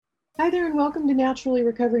Hi there, and welcome to Naturally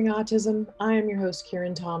Recovering Autism. I am your host,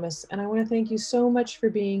 Karen Thomas, and I want to thank you so much for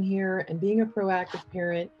being here and being a proactive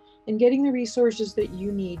parent and getting the resources that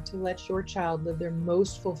you need to let your child live their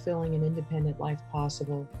most fulfilling and independent life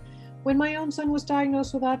possible. When my own son was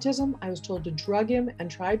diagnosed with autism, I was told to drug him and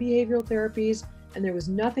try behavioral therapies, and there was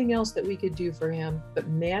nothing else that we could do for him but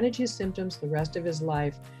manage his symptoms the rest of his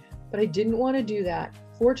life. But I didn't want to do that.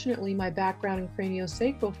 Fortunately, my background in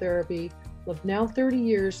craniosacral therapy of now 30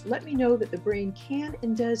 years let me know that the brain can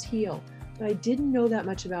and does heal, but I didn't know that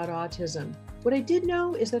much about autism. What I did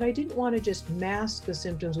know is that I didn't want to just mask the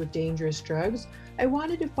symptoms with dangerous drugs. I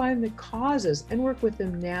wanted to find the causes and work with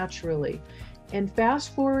them naturally. And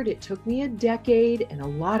fast forward, it took me a decade and a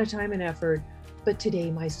lot of time and effort, but today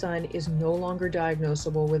my son is no longer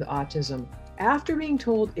diagnosable with autism after being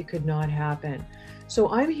told it could not happen. So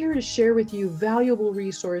I'm here to share with you valuable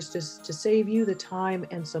resources to save you the time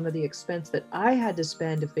and some of the expense that I had to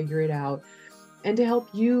spend to figure it out, and to help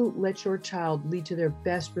you let your child lead to their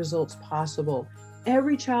best results possible.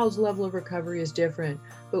 Every child's level of recovery is different,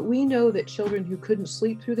 but we know that children who couldn't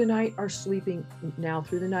sleep through the night are sleeping now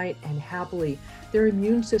through the night and happily. Their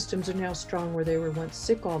immune systems are now strong where they were once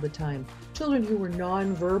sick all the time. Children who were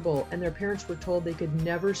nonverbal and their parents were told they could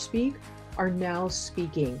never speak are now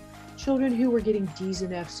speaking. Children who were getting D's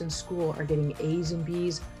and F's in school are getting A's and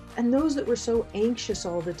B's. And those that were so anxious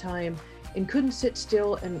all the time and couldn't sit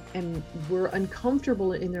still and were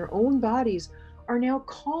uncomfortable in their own bodies are now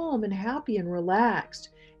calm and happy and relaxed.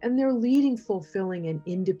 And they're leading fulfilling and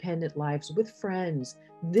independent lives with friends.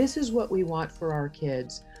 This is what we want for our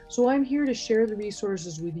kids. So I'm here to share the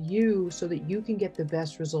resources with you so that you can get the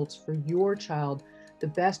best results for your child, the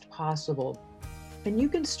best possible. And you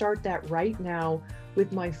can start that right now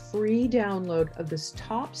with my free download of the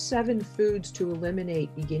top 7 foods to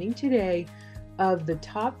eliminate beginning today, of the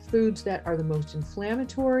top foods that are the most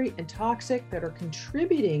inflammatory and toxic that are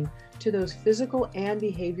contributing to those physical and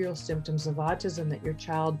behavioral symptoms of autism that your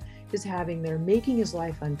child is having. They're making his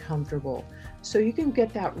life uncomfortable. So you can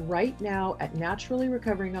get that right now at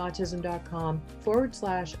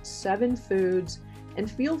naturallyrecoveringautism.com/7 foods. And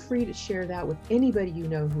feel free to share that with anybody you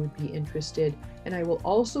know who would be interested. And I will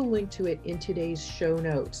also link to it in today's show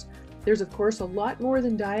notes. There's, of course, a lot more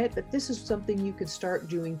than diet, but this is something you could start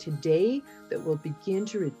doing today that will begin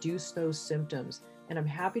to reduce those symptoms. And I'm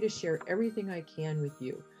happy to share everything I can with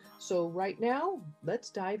you. So right now,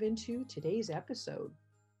 let's dive into today's episode.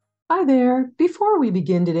 Hi there. Before we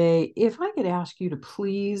begin today, if I could ask you to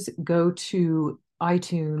please go to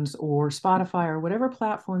iTunes or Spotify or whatever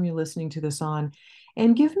platform you're listening to this on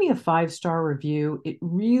and give me a 5-star review. It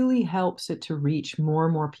really helps it to reach more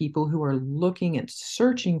and more people who are looking and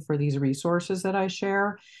searching for these resources that I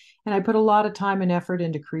share. And I put a lot of time and effort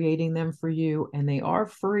into creating them for you, and they are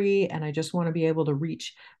free. And I just want to be able to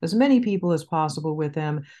reach as many people as possible with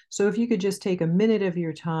them. So if you could just take a minute of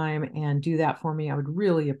your time and do that for me, I would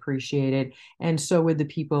really appreciate it. And so would the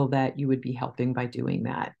people that you would be helping by doing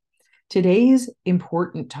that. Today's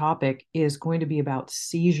important topic is going to be about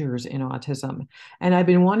seizures in autism. And I've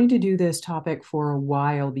been wanting to do this topic for a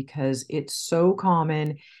while because it's so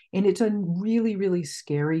common and it's a really, really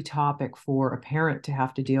scary topic for a parent to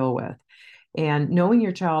have to deal with. And knowing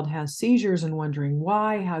your child has seizures and wondering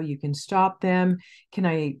why, how you can stop them. Can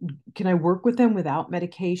I work with them without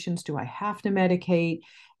medications? Do I have to medicate?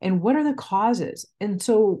 And what are the causes? And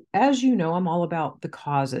so, as you know, I'm all about the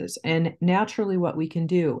causes and naturally what we can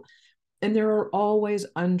do. And there are always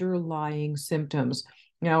underlying symptoms.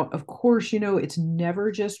 Now, of course, it's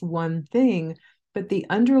never just one thing, but the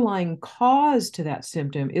underlying cause to that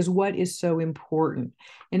symptom is what is so important.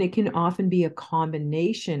 And it can often be a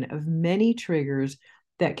combination of many triggers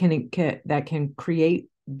that can create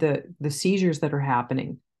the seizures that are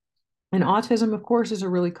happening. And autism, of course, is a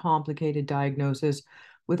really complicated diagnosis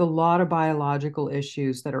with a lot of biological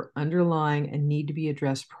issues that are underlying and need to be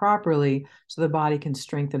addressed properly so the body can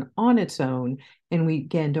strengthen on its own. And we,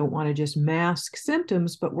 again, don't want to just mask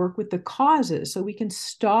symptoms, but work with the causes so we can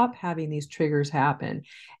stop having these triggers happen.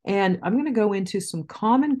 And I'm going to go into some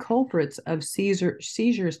common culprits of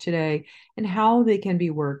seizures today and how they can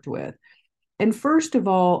be worked with. And first of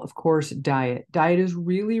all, of course, diet. Diet is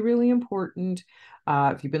really, really important.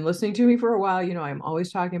 If you've been listening to me for a while, I'm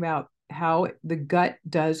always talking about how the gut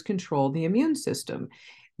does control the immune system.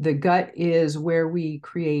 The gut is where we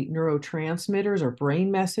create neurotransmitters or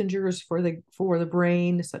brain messengers for the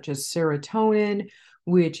brain, such as serotonin,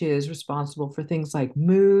 which is responsible for things like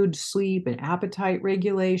mood, sleep, and appetite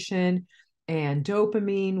regulation, and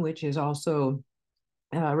dopamine, which is also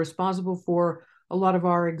responsible for a lot of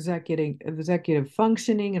our executive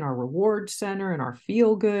functioning and our reward center and our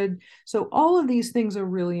feel good. So all of these things are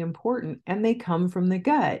really important, and they come from the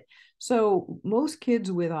gut. So most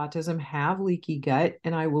kids with autism have leaky gut,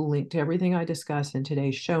 and I will link to everything I discuss in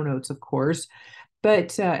today's show notes, of course,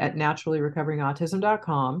 but at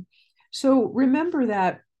naturallyrecoveringautism.com. So remember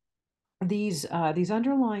that these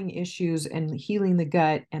underlying issues and healing the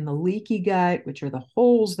gut and the leaky gut, which are the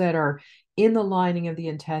holes that are in the lining of the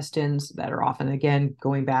intestines that are often, again,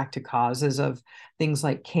 going back to causes of things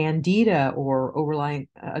like candida or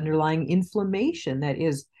underlying inflammation that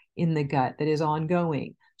is in the gut that is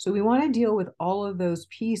ongoing. So we want to deal with all of those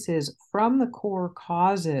pieces from the core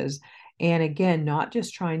causes, and again, not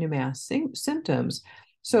just trying to mask symptoms.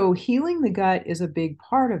 So healing the gut is a big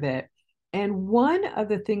part of it. And one of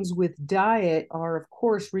the things with diet are, of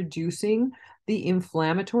course, reducing the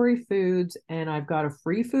inflammatory foods. And I've got a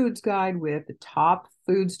free foods guide with the top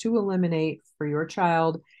foods to eliminate for your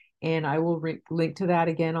child. And I will link to that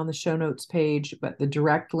again on the show notes page. But the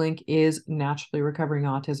direct link is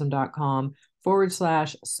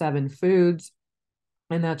naturallyrecoveringautism.com/7 foods.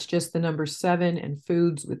 And that's just the number 7 and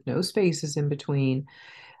foods with no spaces in between.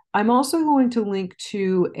 I'm also going to link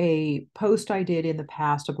to a post I did in the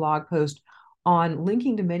past, a blog post on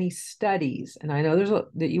linking to many studies. And I know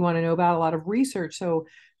that you want to know about a lot of research. So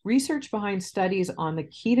research behind studies on the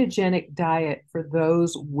ketogenic diet for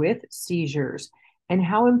those with seizures and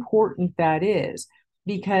how important that is,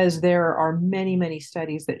 because there are many, many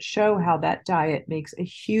studies that show how that diet makes a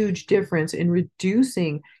huge difference in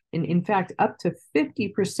reducing, in fact, up to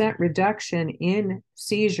 50% reduction in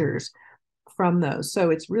seizures from those. So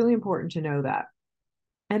it's really important to know that.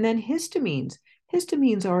 And then histamines.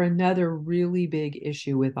 Histamines are another really big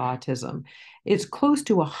issue with autism. It's close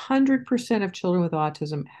to 100% of children with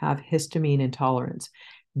autism have histamine intolerance.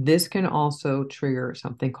 This can also trigger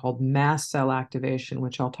something called mast cell activation,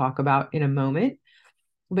 which I'll talk about in a moment.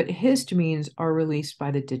 But histamines are released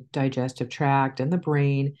by the digestive tract and the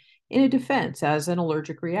brain in a defense as an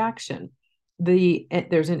allergic reaction.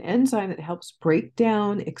 There's an enzyme that helps break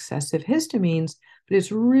down excessive histamines, but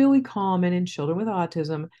it's really common in children with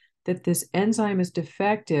autism that this enzyme is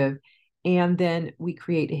defective, and then we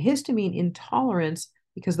create a histamine intolerance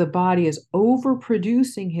because the body is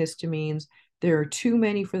overproducing histamines. There are too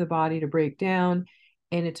many for the body to break down,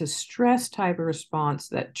 and it's a stress type of response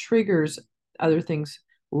that triggers other things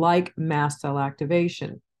like mast cell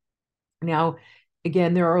activation. Now,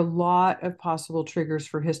 again, there are a lot of possible triggers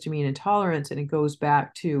for histamine intolerance, and it goes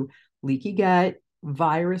back to leaky gut,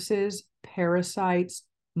 viruses, parasites,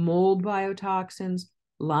 mold biotoxins,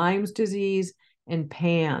 Lyme's disease, and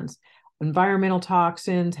PANS. Environmental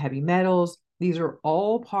toxins, heavy metals, these are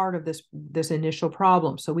all part of this initial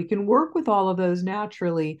problem. So we can work with all of those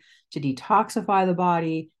naturally to detoxify the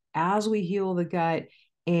body as we heal the gut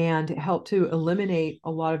and help to eliminate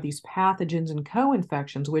a lot of these pathogens and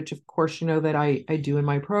co-infections, which of course, you know that I do in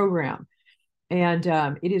my program. And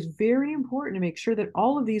it is very important to make sure that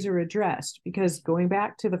all of these are addressed, because going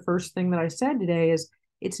back to the first thing that I said today is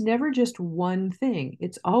it's never just one thing.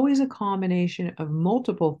 It's always a combination of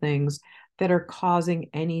multiple things that are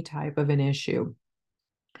causing any type of an issue.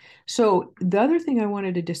 So the other thing I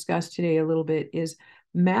wanted to discuss today a little bit is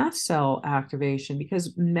mast cell activation,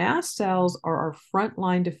 because mast cells are our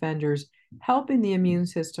frontline defenders, helping the immune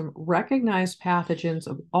system recognize pathogens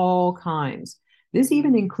of all kinds. This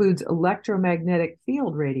even includes electromagnetic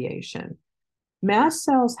field radiation. Mast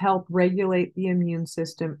cells help regulate the immune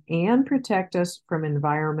system and protect us from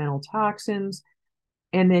environmental toxins.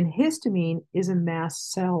 And then histamine is a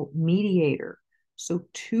mast cell mediator. So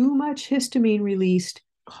too much histamine released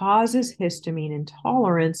causes histamine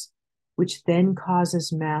intolerance, which then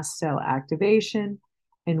causes mast cell activation.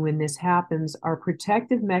 And when this happens, our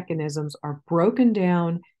protective mechanisms are broken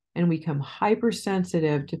down and we become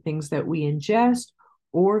hypersensitive to things that we ingest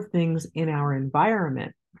or things in our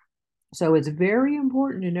environment. So it's very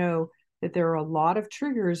important to know that there are a lot of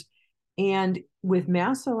triggers. And with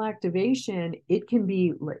mast cell activation, it can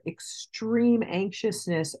be extreme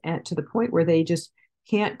anxiousness to the point where they just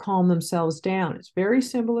can't calm themselves down. It's very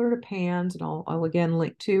similar to PANS, and I'll again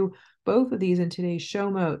link to both of these in today's show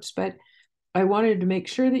notes. But I wanted to make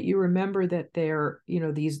sure that you remember that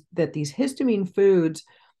these histamine foods,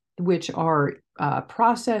 which are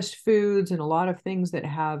processed foods, and a lot of things that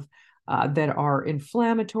have that are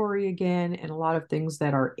inflammatory again, and a lot of things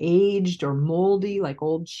that are aged or moldy, like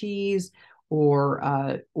old cheese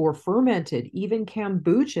or fermented, even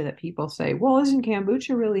kombucha that people say, well, isn't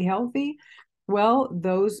kombucha really healthy? Well,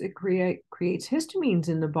 it creates histamines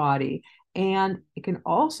in the body, and it can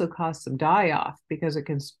also cause some die-off because it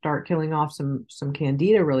can start killing off some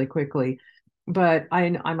candida really quickly. but I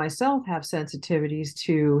myself have sensitivities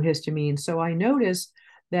to histamine. So I notice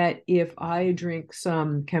that if I drink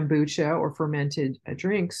some kombucha or fermented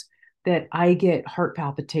drinks, that I get heart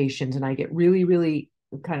palpitations and I get really, really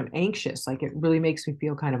kind of anxious. Like it really makes me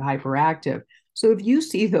feel kind of hyperactive. So if you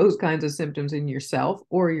see those kinds of symptoms in yourself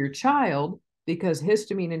or your child, because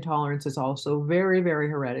histamine intolerance is also very, very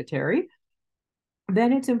hereditary,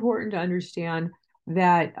 then it's important to understand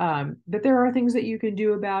that there are things that you can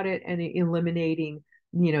do about it, and eliminating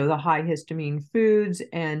the high histamine foods,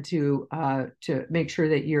 and to make sure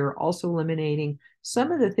that you're also eliminating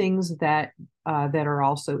some of the things that are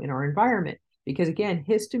also in our environment, because again,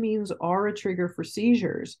 histamines are a trigger for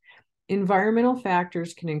seizures. Environmental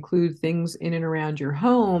factors can include things in and around your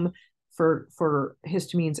home for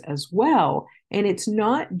histamines as well. And it's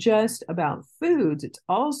not just about foods, it's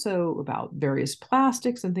also about various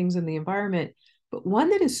plastics and things in the environment. But one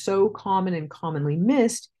that is so common and commonly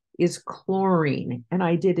missed is chlorine. And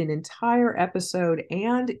I did an entire episode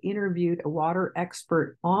and interviewed a water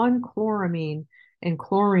expert on chloramine and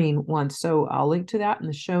chlorine once. So I'll link to that in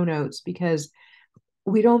the show notes, because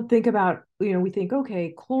we don't think about, we think,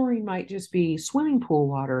 okay, chlorine might just be swimming pool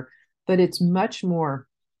water, but it's much more.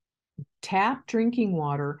 Tap drinking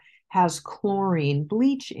water has chlorine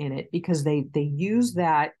bleach in it because they use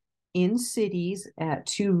that in cities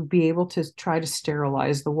to be able to try to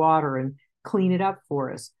sterilize the water and clean it up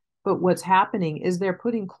for us. But what's happening is they're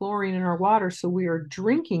putting chlorine in our water, so we are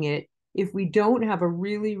drinking it if we don't have a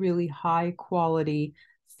really, really high quality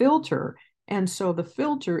filter. And so the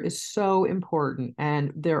filter is so important.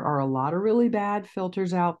 And there are a lot of really bad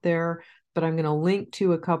filters out there, but I'm going to link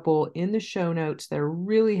to a couple in the show notes that are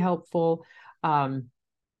really helpful,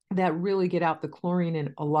 that really get out the chlorine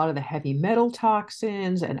and a lot of the heavy metal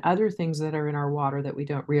toxins and other things that are in our water that we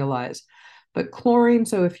don't realize. But chlorine,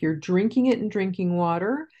 so if you're drinking it in drinking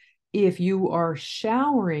water, if you are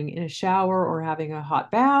showering in a shower or having a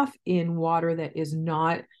hot bath in water that is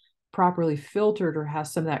not properly filtered or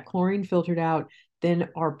has some of that chlorine filtered out, then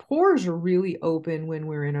our pores are really open when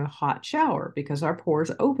we're in a hot shower, because our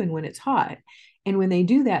pores open when it's hot. And when they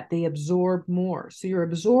do that, they absorb more. So you're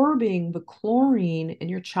absorbing the chlorine, and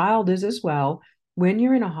your child is as well, when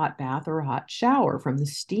you're in a hot bath or a hot shower from the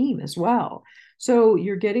steam as well. So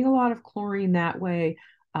you're getting a lot of chlorine that way.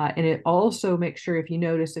 And it also makes sure, if you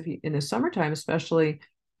notice, if you in the summertime, especially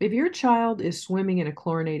if your child is swimming in a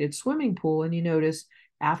chlorinated swimming pool and you notice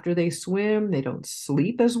after they swim, they don't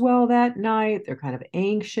sleep as well that night, they're kind of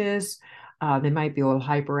anxious, they might be a little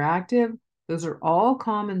hyperactive. Those are all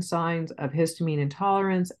common signs of histamine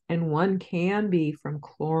intolerance, and one can be from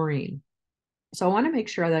chlorine. So I want to make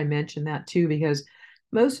sure that I mention that too, because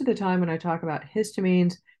most of the time when I talk about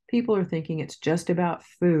histamines, people are thinking it's just about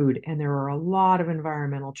food, and there are a lot of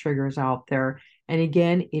environmental triggers out there. And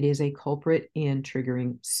again, it is a culprit in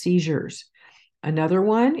triggering seizures. Another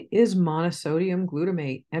one is monosodium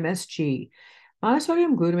glutamate, MSG.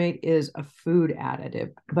 Monosodium glutamate is a food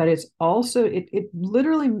additive, but it's also, it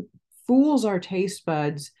literally fools our taste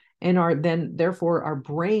buds and therefore our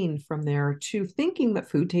brain from there to thinking that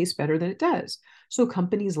food tastes better than it does. So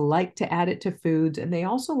companies like to add it to foods, and they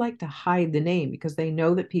also like to hide the name because they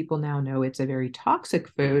know that people now know it's a very toxic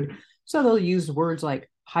food. So they'll use words like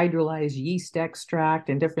hydrolyzed yeast extract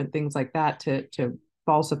and different things like that to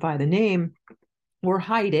falsify the name or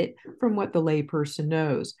hide it from what the layperson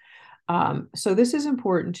knows. So this is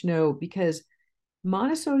important to know, because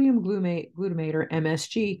monosodium glutamate or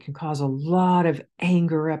MSG can cause a lot of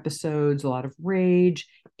anger episodes, a lot of rage,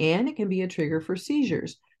 and it can be a trigger for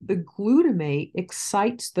seizures. The glutamate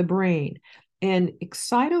excites the brain. And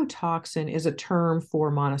excitotoxin is a term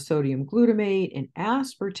for monosodium glutamate, and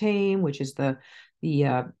aspartame, which is the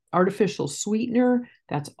artificial sweetener,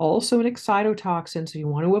 that's also an excitotoxin. So you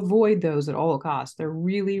want to avoid those at all costs. They're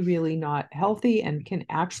really, really not healthy and can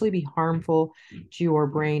actually be harmful to your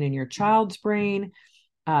brain and your child's brain.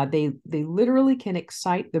 They literally can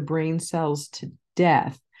excite the brain cells to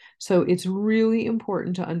death. So it's really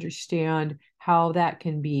important to understand how that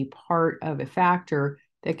can be part of a factor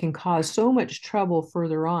that can cause so much trouble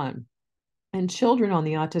further on. And children on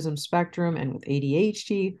the autism spectrum and with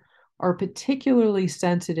ADHD are particularly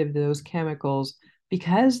sensitive to those chemicals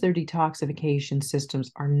because their detoxification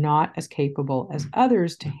systems are not as capable as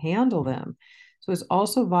others to handle them. So it's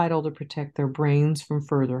also vital to protect their brains from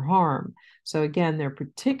further harm. So again, they're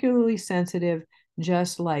particularly sensitive,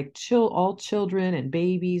 just like all children and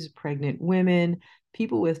babies, pregnant women,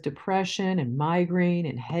 people with depression and migraine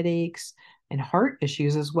and headaches and heart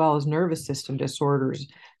issues, as well as nervous system disorders.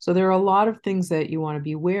 So there are a lot of things that you want to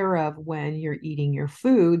be aware of when you're eating your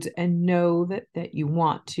foods, and know that you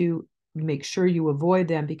want to make sure you avoid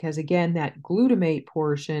them because, again, that glutamate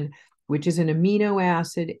portion, which is an amino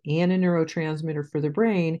acid and a neurotransmitter for the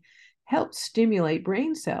brain, helps stimulate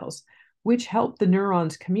brain cells, which help the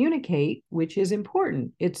neurons communicate, which is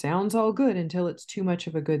important. It sounds all good until it's too much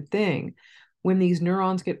of a good thing. When these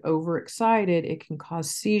neurons get overexcited, it can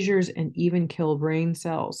cause seizures and even kill brain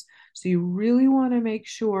cells. So you really want to make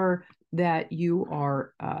sure that you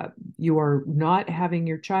are not having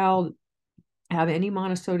your child have any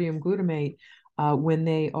monosodium glutamate when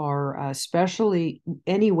they are, especially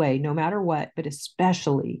anyway, no matter what, but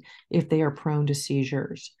especially if they are prone to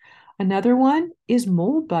seizures. Another one is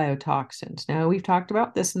mold biotoxins. Now, we've talked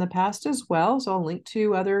about this in the past as well, so I'll link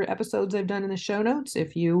to other episodes I've done in the show notes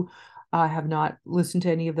if you have not listened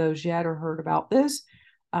to any of those yet or heard about this.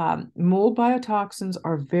 Mold biotoxins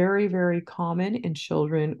are very, very common in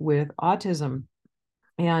children with autism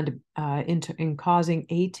and in causing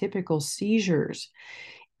atypical seizures.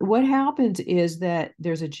 What happens is that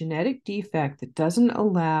there's a genetic defect that doesn't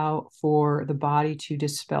allow for the body to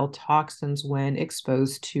dispel toxins when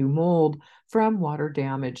exposed to mold from water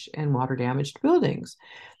damage and water damaged buildings.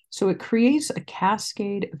 So it creates a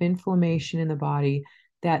cascade of inflammation in the body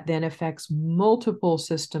that then affects multiple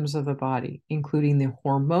systems of the body, including the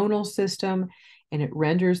hormonal system, and it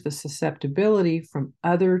renders the susceptibility from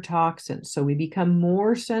other toxins. So we become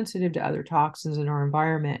more sensitive to other toxins in our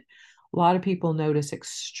environment. A lot of people notice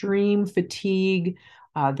extreme fatigue.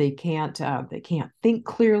 They can't think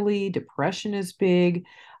clearly. Depression is big.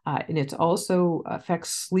 And it also affects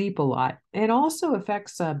sleep a lot, and also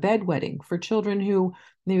affects bedwetting for children who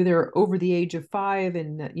maybe they're over the age of 5,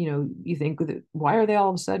 and you think, why are they all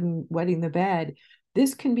of a sudden wetting the bed?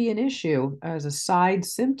 This can be an issue as a side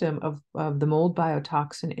symptom of the mold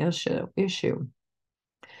biotoxin issue.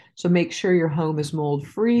 So make sure your home is mold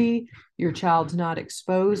free, your child's not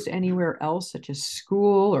exposed anywhere else, such as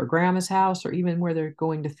school or grandma's house, or even where they're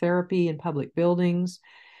going to therapy in public buildings.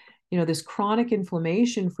 This chronic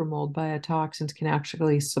inflammation from mold biotoxins can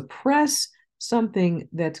actually suppress something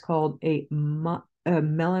that's called a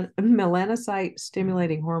melanocyte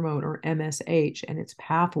stimulating hormone, or MSH, and its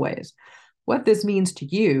pathways. What this means to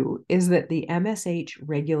you is that the MSH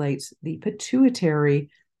regulates the pituitary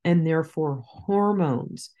and therefore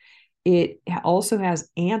hormones. It also has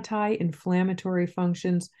anti-inflammatory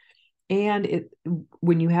functions. And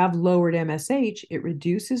when you have lowered MSH, it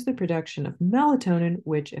reduces the production of melatonin,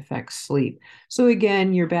 which affects sleep. So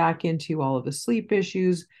again, you're back into all of the sleep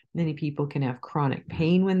issues. Many people can have chronic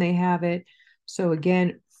pain when they have it. So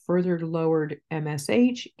again, further lowered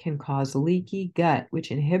MSH can cause leaky gut,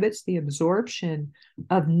 which inhibits the absorption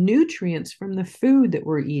of nutrients from the food that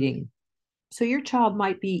we're eating. So your child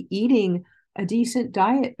might be eating a decent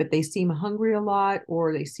diet, but they seem hungry a lot,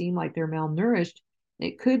 or they seem like they're malnourished.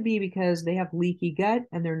 It could be because they have leaky gut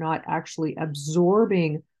and they're not actually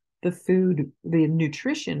absorbing the food, the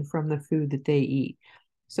nutrition from the food that they eat.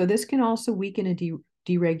 So this can also weaken and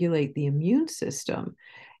deregulate the immune system.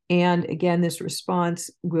 And again, this response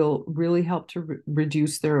will really help to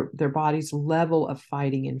reduce their body's level of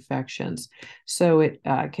fighting infections. So it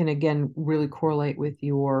can, again, really correlate with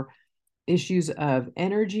your issues of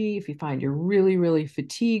energy. If you find you're really, really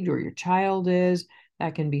fatigued, or your child is,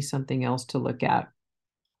 that can be something else to look at.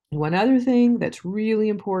 One other thing that's really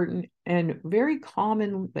important and very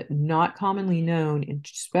common, but not commonly known,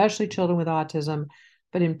 especially children with autism,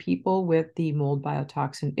 but in people with the mold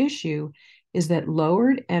biotoxin issue, is that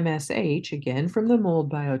lowered MSH, again from the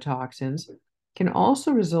mold biotoxins, can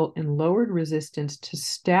also result in lowered resistance to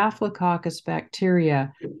Staphylococcus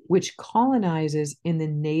bacteria, which colonizes in the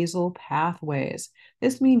nasal pathways.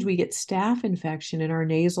 This means we get staph infection in our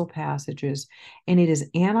nasal passages, and it is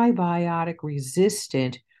antibiotic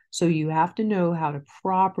resistant. So you have to know how to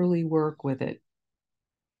properly work with it.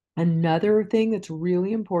 Another thing that's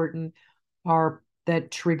really important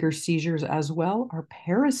that trigger seizures as well are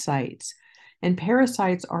parasites. And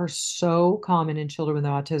parasites are so common in children with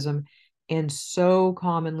autism and so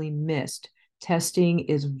commonly missed. Testing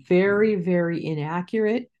is very, very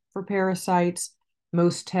inaccurate for parasites.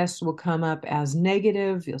 Most tests will come up as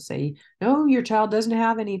negative. You'll say, no, your child doesn't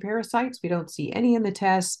have any parasites. We don't see any in the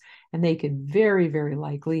tests. And they could very, very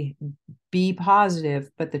likely be positive,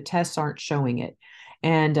 but the tests aren't showing it.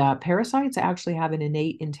 And parasites actually have an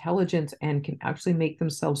innate intelligence and can actually make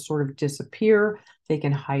themselves sort of disappear. They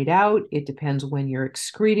can hide out. It depends when you're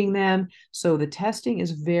excreting them. So the testing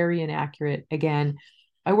is very inaccurate. Again,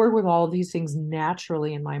 I work with all of these things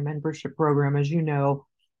naturally in my membership program, as you know,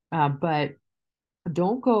 but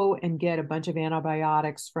don't go and get a bunch of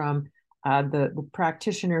antibiotics from the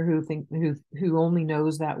practitioner who only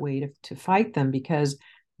knows that way to fight them, because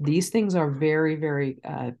these things are very, very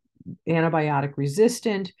antibiotic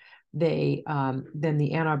resistant. They then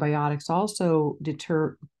the antibiotics also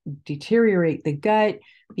deteriorate the gut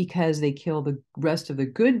because they kill the rest of the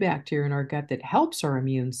good bacteria in our gut that helps our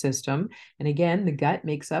immune system. And again, the gut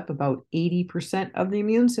makes up about 80% of the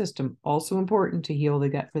immune system. Also important to heal the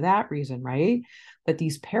gut for that reason, right? But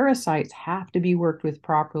these parasites have to be worked with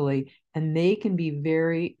properly, and they can be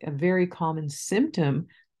a very common symptom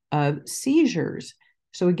of seizures.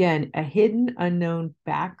 So again, a hidden, unknown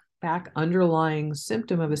back underlying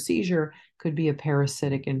symptom of a seizure could be a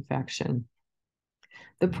parasitic infection.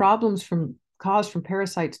 The problems caused from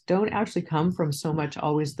parasites don't actually come from so much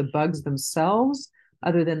always the bugs themselves,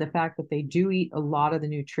 other than the fact that they do eat a lot of the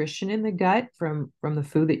nutrition in the gut from the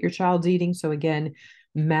food that your child's eating. So again,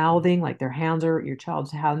 mouthing, like your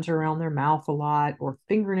child's hands are around their mouth a lot, or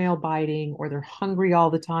fingernail biting, or they're hungry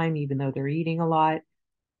all the time, even though they're eating a lot.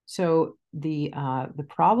 So the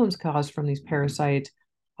problems caused from these parasites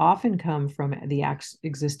often come from the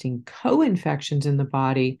existing co-infections in the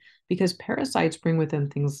body, because parasites bring with them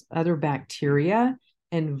other bacteria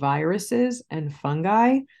and viruses and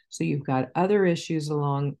fungi. So you've got other issues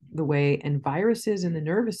along the way, and viruses in the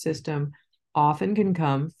nervous system often can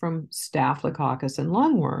come from Staphylococcus and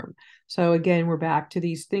lungworm. So again, we're back to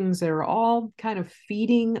these things that are all kind of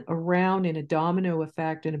feeding around in a domino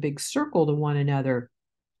effect in a big circle to one another.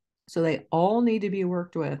 So they all need to be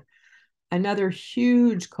worked with. Another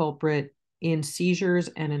huge culprit in seizures,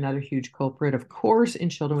 and another huge culprit, of course, in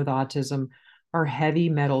children with autism, are heavy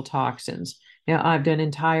metal toxins. Now, I've done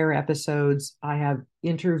entire episodes. I have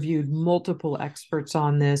interviewed multiple experts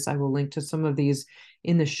on this. I will link to some of these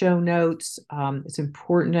in the show notes. It's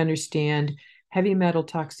important to understand heavy metal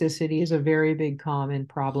toxicity is a very big common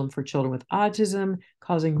problem for children with autism,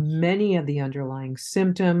 causing many of the underlying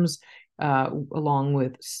symptoms, along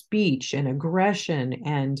with speech and aggression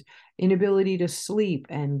and inability to sleep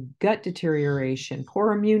and gut deterioration,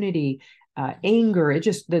 poor immunity, anger. It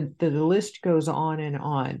just, the list goes on and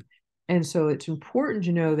on. And so it's important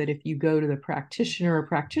to know that if you go to the practitioner or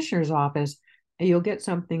practitioner's office, you'll get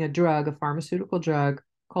a pharmaceutical drug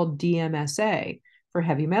called DMSA for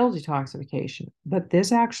heavy metal detoxification. But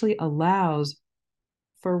this actually allows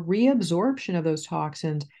for reabsorption of those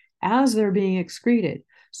toxins as they're being excreted.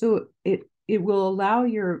 So it will allow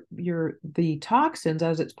the toxins,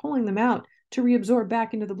 as it's pulling them out, to reabsorb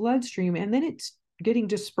back into the bloodstream, and then it's getting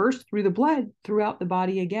dispersed through the blood throughout the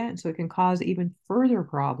body again. So it can cause even further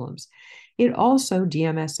problems.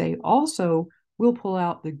 DMSA also will pull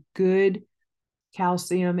out the good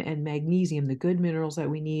calcium and magnesium, the good minerals that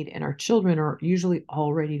we need, and our children are usually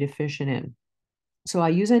already deficient in. So I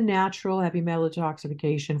use a natural heavy metal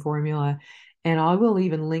detoxification formula, and I will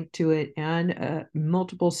even link to it and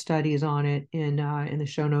multiple studies on it in the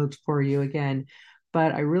show notes for you again.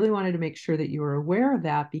 But I really wanted to make sure that you were aware of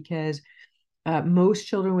that, because most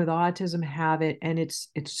children with autism have it, and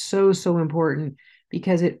it's so important,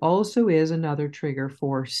 because it also is another trigger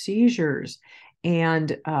for seizures.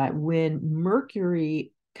 And when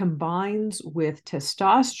mercury combines with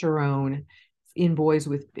testosterone in boys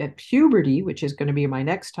at puberty, which is going to be my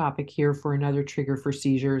next topic here for another trigger for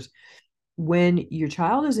seizures, when your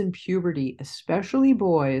child is in puberty, especially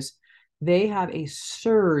boys, they have a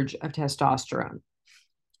surge of testosterone.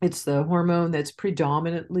 It's the hormone that's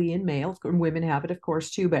predominantly in males. Women have it, of course,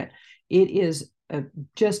 too, but it is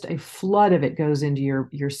just a flood of it goes into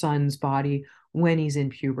your son's body when he's in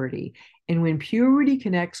puberty. And when puberty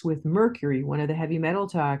connects with mercury, one of the heavy metal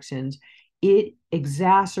toxins, it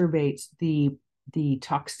exacerbates the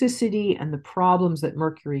toxicity and the problems that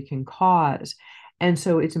mercury can cause. And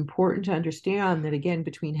so it's important to understand that, again,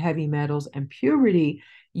 between heavy metals and puberty,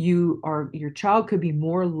 your child could be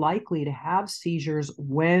more likely to have seizures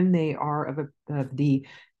when they are of the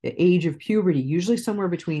age of puberty, usually somewhere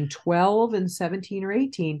between 12 and 17 or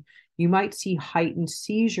 18. You might see heightened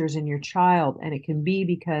seizures in your child, and it can be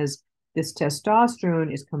because this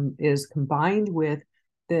testosterone is combined with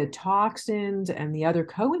the toxins and the other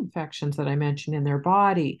co-infections that I mentioned in their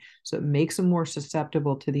body. So it makes them more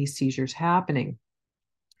susceptible to these seizures happening.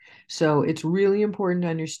 So it's really important to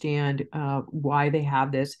understand why they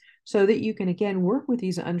have this, so that you can, again, work with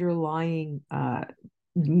these underlying,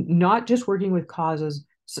 not just working with causes,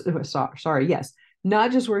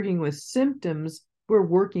 not just working with symptoms, we're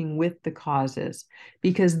working with the causes,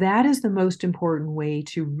 because that is the most important way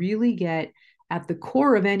to really get at the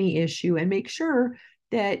core of any issue and make sure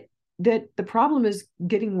that the problem is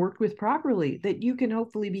getting worked with properly, that you can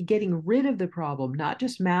hopefully be getting rid of the problem, not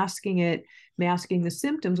just masking the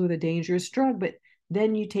symptoms with a dangerous drug, but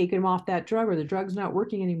then you take them off that drug, or the drug's not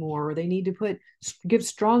working anymore, or they need to give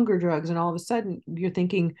stronger drugs, and all of a sudden you're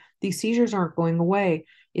thinking these seizures aren't going away.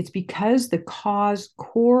 It's because the cause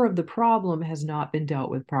core of the problem has not been dealt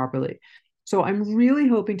with properly. So I'm really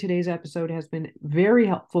hoping today's episode has been very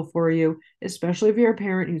helpful for you, especially if you're a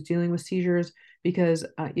parent who's dealing with seizures, because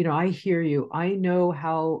I hear you. I know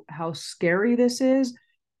how scary this is,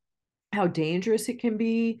 how dangerous it can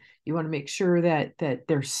be. You want to make sure that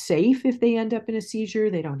they're safe if they end up in a seizure.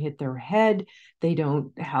 They don't hit their head. They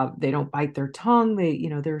don't bite their tongue.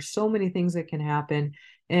 There's so many things that can happen.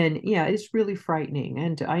 And yeah, it's really frightening.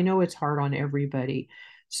 And I know it's hard on everybody.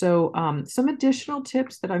 So some additional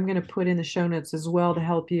tips that I'm going to put in the show notes as well to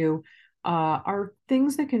help you are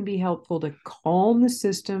things that can be helpful to calm the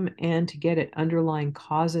system and to get at underlying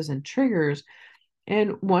causes and triggers.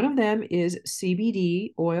 And one of them is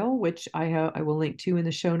CBD oil, which I will link to in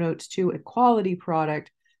the show notes to, a quality product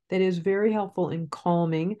that is very helpful in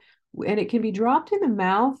calming. And it can be dropped in the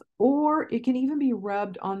mouth, or it can even be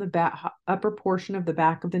rubbed on the upper portion of the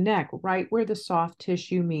back of the neck, right where the soft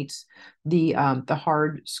tissue meets the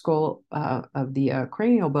hard skull of the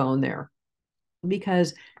cranial bone there,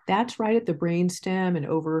 because that's right at the brain stem and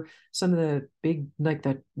over some of the big, like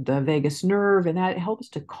the vagus nerve, and that helps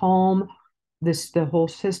to calm the whole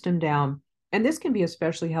system down. And this can be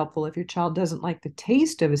especially helpful if your child doesn't like the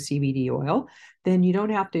taste of a CBD oil. Then you don't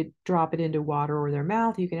have to drop it into water or their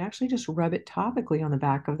mouth. You can actually just rub it topically on the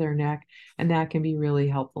back of their neck, and that can be really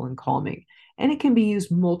helpful and calming. And it can be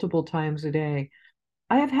used multiple times a day.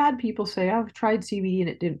 I have had people say, I've tried CBD and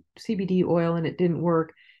it didn't CBD oil and it didn't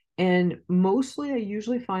work. And mostly I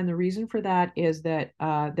usually find the reason for that is that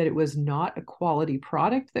it was not a quality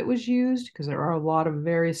product that was used, because there are a lot of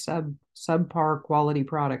very subpar quality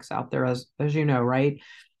products out there, as you know, right?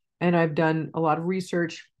 And I've done a lot of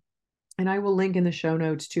research, and I will link in the show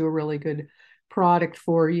notes to a really good product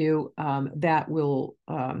for you, that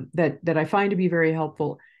I find to be very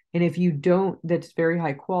helpful. And if you don't, that's very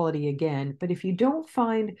high quality again. But if you don't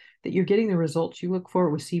find that you're getting the results you look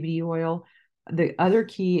for with CBD oil, the other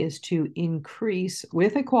key is to increase,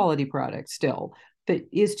 with a quality product still, but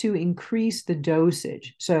is to increase the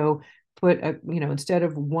dosage. So instead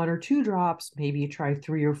of 1 or 2 drops, maybe you try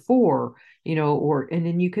 3 or 4, and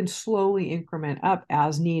then you can slowly increment up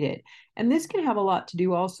as needed. And this can have a lot to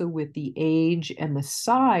do also with the age and the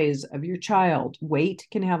size of your child. Weight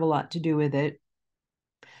can have a lot to do with it.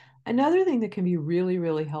 Another thing that can be really,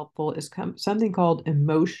 really helpful is something called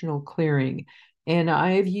emotional clearing. And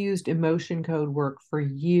I've used emotion code work for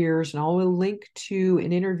years, and I'll link to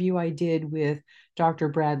an interview I did with Dr.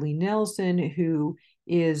 Bradley Nelson, who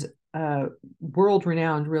is world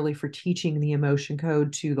renowned really for teaching the emotion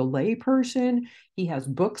code to the layperson. He has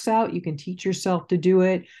books out. You can teach yourself to do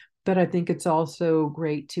it. But I think it's also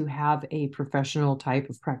great to have a professional type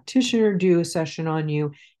of practitioner do a session on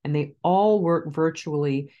you. And they all work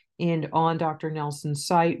virtually. And on Dr. Nelson's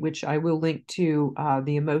site, which I will link to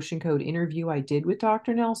the emotion code interview I did with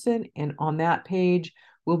Dr. Nelson. And on that page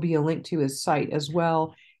will be a link to his site as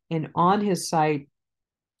well. And on his site,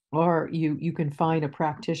 or you can find a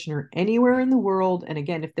practitioner anywhere in the world. And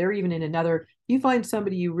again, if they're even in another, you find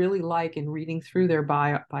somebody you really like, and reading through their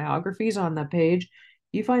biographies on the page,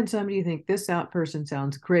 you find somebody you think this person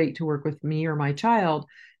sounds great to work with me or my child,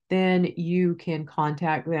 then you can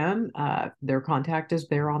contact them. Their contact is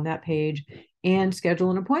there on that page, and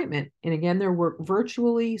schedule an appointment. And again, they work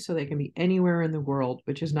virtually, so they can be anywhere in the world,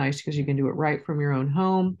 which is nice because you can do it right from your own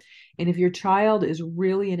home. And if your child is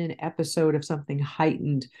really in an episode of something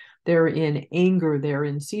heightened, they're in anger, they're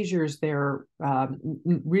in seizures, they're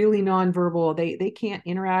really nonverbal, they can't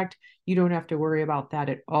interact, you don't have to worry about that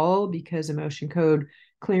at all, because emotion code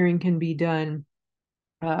clearing can be done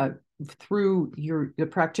through the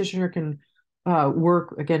practitioner can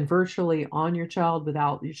work again virtually on your child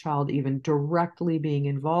without your child even directly being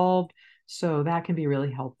involved. So that can be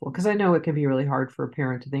really helpful, because I know it can be really hard for a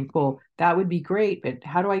parent to think, well, that would be great, but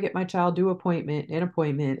how do I get my child to an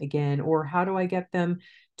appointment again? Or how do I get them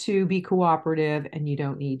to be cooperative? And you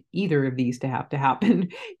don't need either of these to have to happen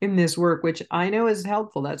in this work, which I know is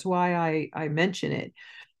helpful. That's why I mention it.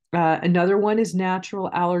 Another one is natural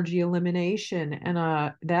allergy elimination.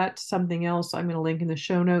 And that's something else I'm going to link in the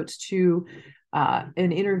show notes to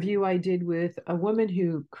an interview I did with a woman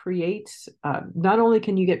who creates, not only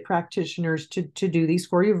can you get practitioners to do these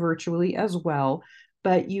for you virtually as well,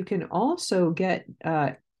 but you can also get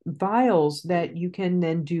vials that you can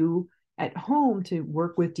then do at home to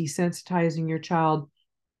work with desensitizing your child.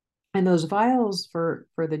 And those vials for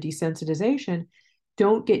the desensitization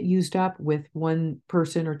don't get used up with one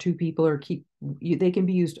person or two people, or they can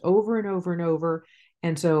be used over and over and over.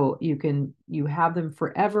 And so you have them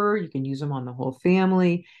forever. You can use them on the whole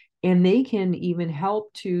family. And they can even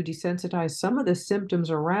help to desensitize some of the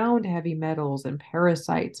symptoms around heavy metals and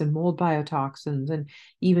parasites and mold biotoxins and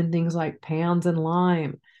even things like PANS and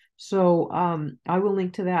Lyme. So I will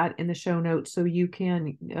link to that in the show notes so you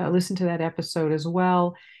can listen to that episode as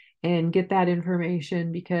well and get that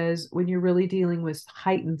information, because when you're really dealing with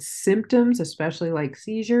heightened symptoms, especially like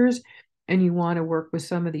seizures, and you want to work with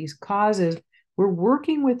some of these causes, we're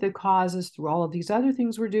working with the causes through all of these other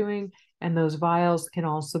things we're doing, and those vials can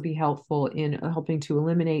also be helpful in helping to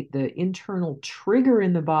eliminate the internal trigger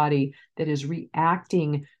in the body that is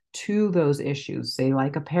reacting to those issues, say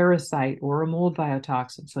like a parasite or a mold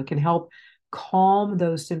biotoxin. So it can help calm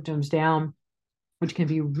those symptoms down, which can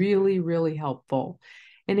be really, really helpful.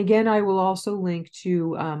 And again, I will also link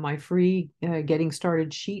to my free Getting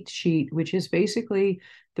Started cheat sheet, which is basically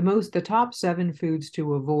the top 7 foods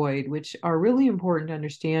to avoid, which are really important to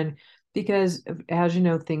understand because, as you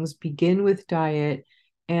know, things begin with diet.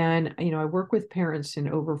 And, I work with parents in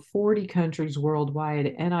over 40 countries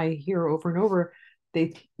worldwide, and I hear over and over,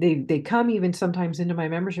 they come even sometimes into my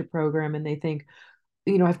membership program and they think,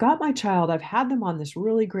 I've got my child, I've had them on this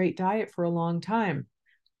really great diet for a long time.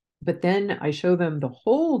 But then I show them the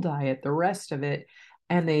whole diet, the rest of it,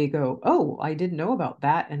 and they go, "Oh, I didn't know about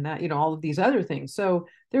that and that, all of these other things." So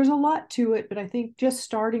there's a lot to it, but I think just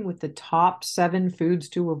starting with the top 7 foods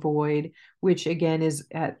to avoid, which again is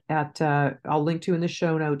at I'll link to in the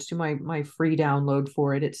show notes to my free download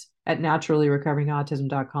for it. It's at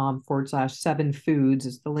naturallyrecoveringautism.com/7 foods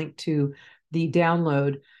is the link to the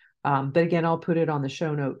download. But again, I'll put it on the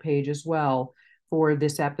show note page as well for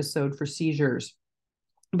this episode for seizures.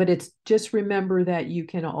 But it's just remember that you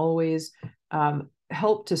can always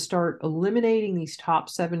help to start eliminating these top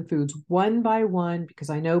 7 foods one by one, because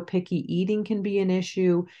I know picky eating can be an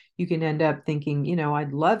issue. You can end up thinking,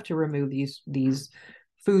 I'd love to remove these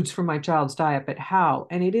foods from my child's diet, but how?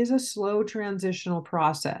 And it is a slow transitional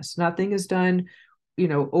process. Nothing is done,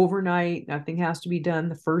 overnight. Nothing has to be done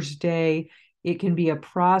the first day. It can be a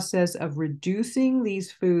process of reducing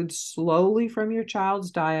these foods slowly from your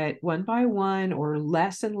child's diet, one by one, or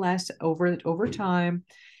less and less over time,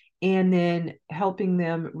 and then helping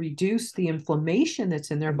them reduce the inflammation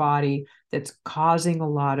that's in their body that's causing a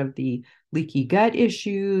lot of the leaky gut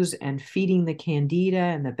issues and feeding the candida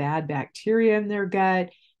and the bad bacteria in their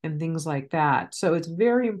gut and things like that. So it's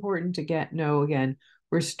very important to know, again,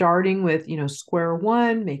 we're starting with, square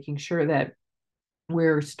one, making sure that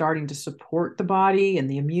we're starting to support the body and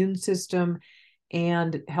the immune system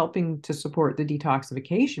and helping to support the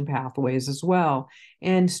detoxification pathways as well.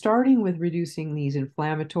 And starting with reducing these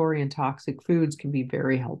inflammatory and toxic foods can be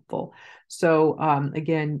very helpful. So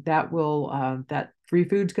again, that free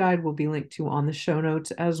foods guide will be linked to on the show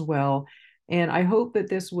notes as well. And I hope that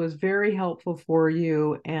this was very helpful for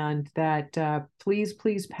you, and that please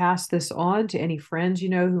pass this on to any friends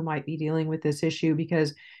who might be dealing with this issue,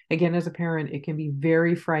 because again, as a parent, it can be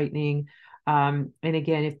very frightening. And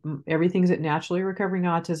again, if everything's at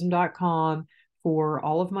naturallyrecoveringautism.com, for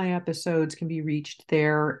all of my episodes can be reached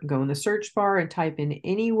there. Go in the search bar and type in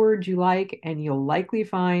any word you like, and you'll likely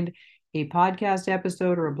find a podcast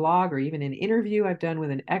episode or a blog or even an interview I've done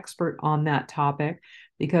with an expert on that topic,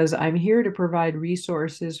 because I'm here to provide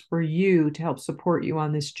resources for you to help support you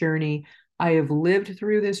on this journey. I have lived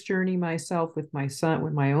through this journey myself with my son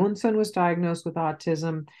when my own son was diagnosed with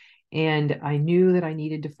autism, and I knew that I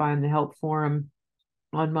needed to find the help for him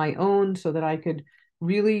on my own so that I could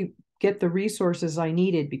really get the resources I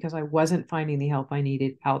needed, because I wasn't finding the help I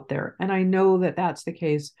needed out there. And I know that that's the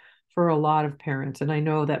case for a lot of parents, and I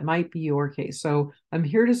know that might be your case. So I'm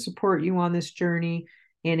here to support you on this journey.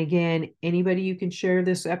 And again, anybody you can share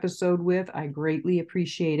this episode with, I greatly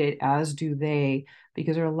appreciate it, as do they,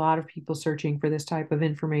 because there are a lot of people searching for this type of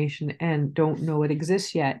information and don't know it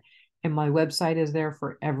exists yet. And my website is there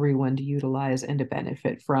for everyone to utilize and to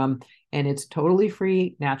benefit from. And it's totally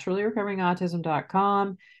free,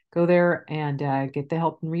 naturallyrecoveringautism.com. Go there and get the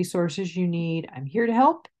help and resources you need. I'm here to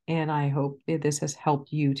help, and I hope this has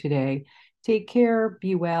helped you today. Take care,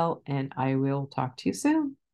 be well, and I will talk to you soon.